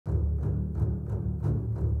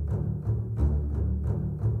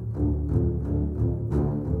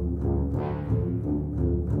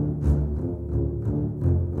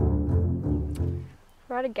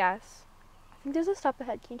We're out of gas. I think there's a stop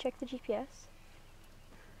ahead. Can you check the GPS?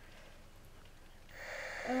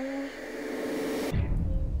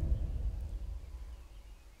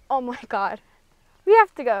 Oh my god. We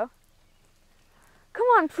have to go. Come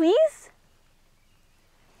on, please.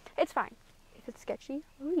 It's fine. If it's sketchy,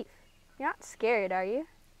 we'll leave. You're not scared, are you?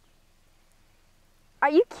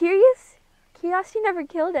 Are you curious? Curiosity never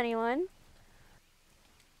killed anyone.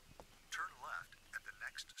 Turn left at the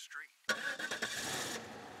next street.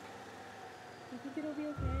 You think it'll be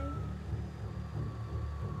okay?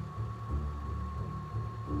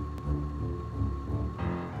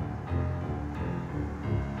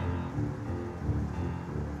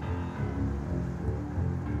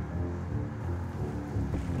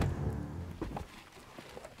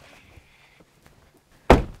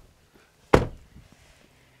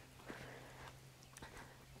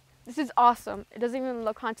 This is awesome. It doesn't even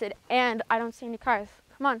look haunted, and I don't see any cars.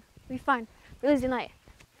 Come on, we'll be fine. We're losing light.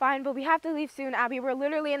 Fine, but we have to leave soon, Abby. We're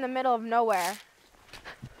literally in the middle of nowhere.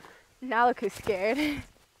 Now look who's scared.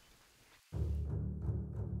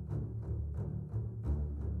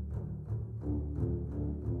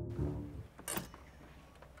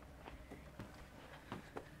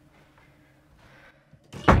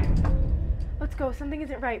 Let's go. Something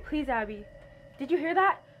isn't right. Please, Abby. Did you hear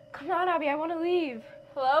that? Come on, Abby. I want to leave.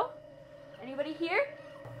 Hello? Anybody here?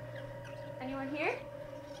 Anyone here?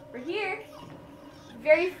 We're here.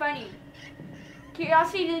 Very funny.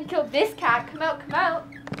 Curiosity didn't kill this cat. Come out, come out.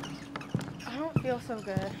 I don't feel so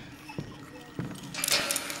good.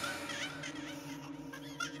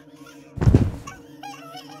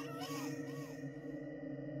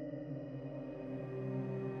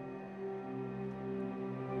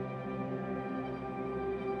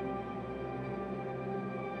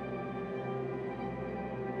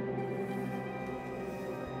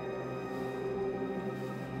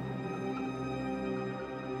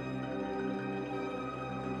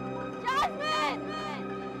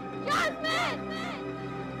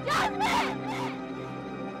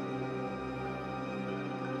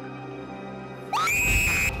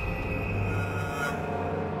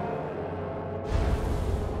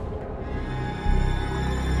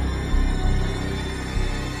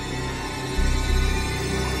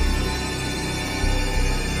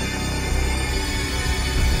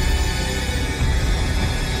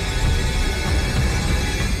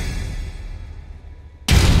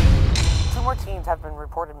 Teens have been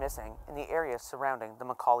reported missing in the area surrounding the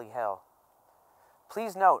Mcauley Hill.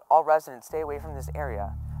 Please note all residents stay away from this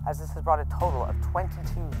area, as this has brought a total of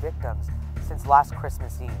 22 victims since last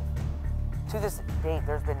Christmas Eve. To this date,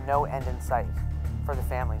 there's been no end in sight for the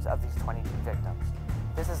families of these 22 victims.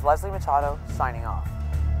 This is Leslie Machado signing off.